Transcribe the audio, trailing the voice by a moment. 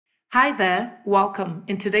Hi there, welcome.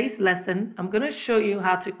 In today's lesson, I'm going to show you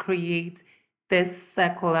how to create this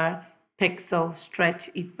circular pixel stretch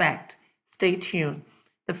effect. Stay tuned.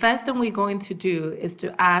 The first thing we're going to do is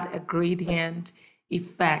to add a gradient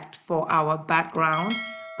effect for our background.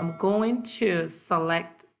 I'm going to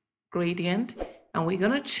select gradient and we're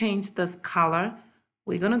going to change this color.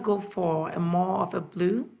 We're going to go for a more of a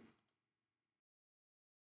blue.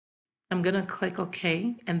 I'm going to click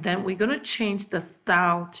OK, and then we're going to change the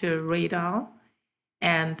style to radial,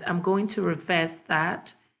 and I'm going to reverse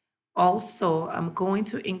that. Also, I'm going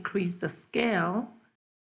to increase the scale.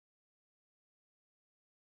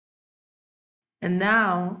 And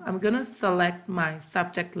now I'm going to select my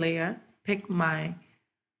subject layer, pick my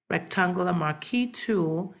rectangular marquee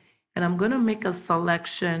tool, and I'm going to make a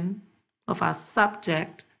selection of our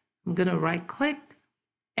subject. I'm going to right click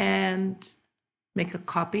and make a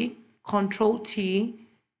copy. Control T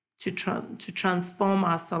to transform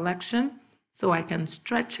our selection so I can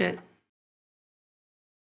stretch it.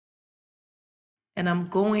 And I'm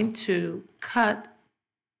going to cut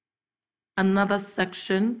another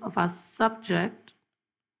section of our subject.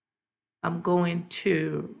 I'm going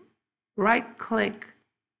to right click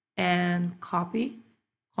and copy.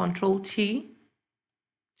 Control T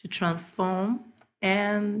to transform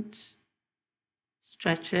and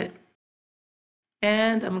stretch it.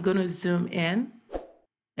 And I'm going to zoom in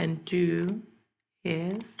and do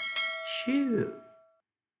his shoe.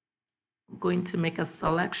 I'm going to make a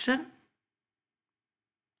selection.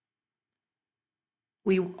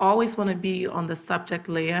 We always want to be on the subject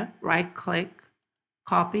layer. Right click,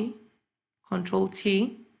 copy, Control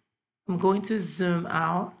T. I'm going to zoom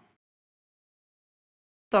out.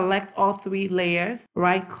 Select all three layers,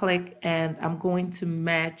 right click, and I'm going to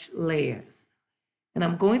merge layers. And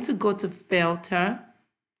I'm going to go to Filter,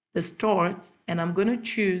 Distort, and I'm going to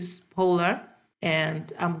choose Polar,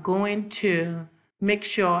 and I'm going to make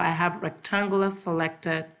sure I have rectangular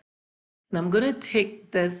selected. And I'm going to take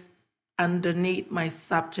this underneath my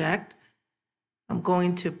subject. I'm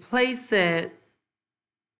going to place it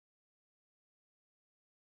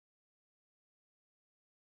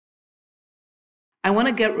I want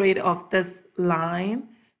to get rid of this line,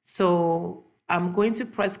 so I'm going to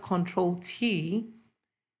press Control T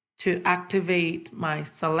to activate my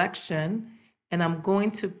selection, and I'm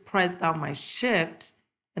going to press down my Shift,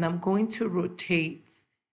 and I'm going to rotate.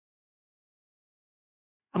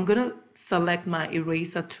 I'm going to select my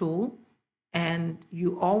eraser tool, and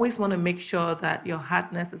you always want to make sure that your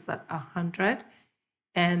hardness is at 100,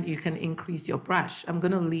 and you can increase your brush. I'm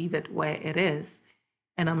going to leave it where it is,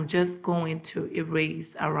 and I'm just going to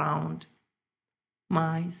erase around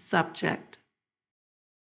my subject.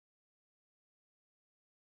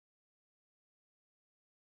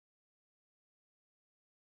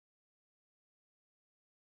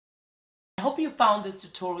 I hope you found this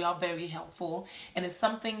tutorial very helpful and it's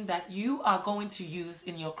something that you are going to use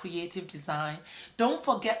in your creative design. Don't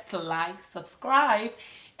forget to like, subscribe,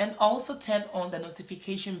 and also turn on the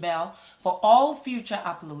notification bell for all future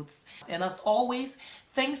uploads. And as always,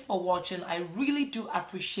 thanks for watching. I really do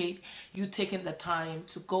appreciate you taking the time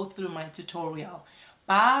to go through my tutorial.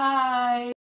 Bye!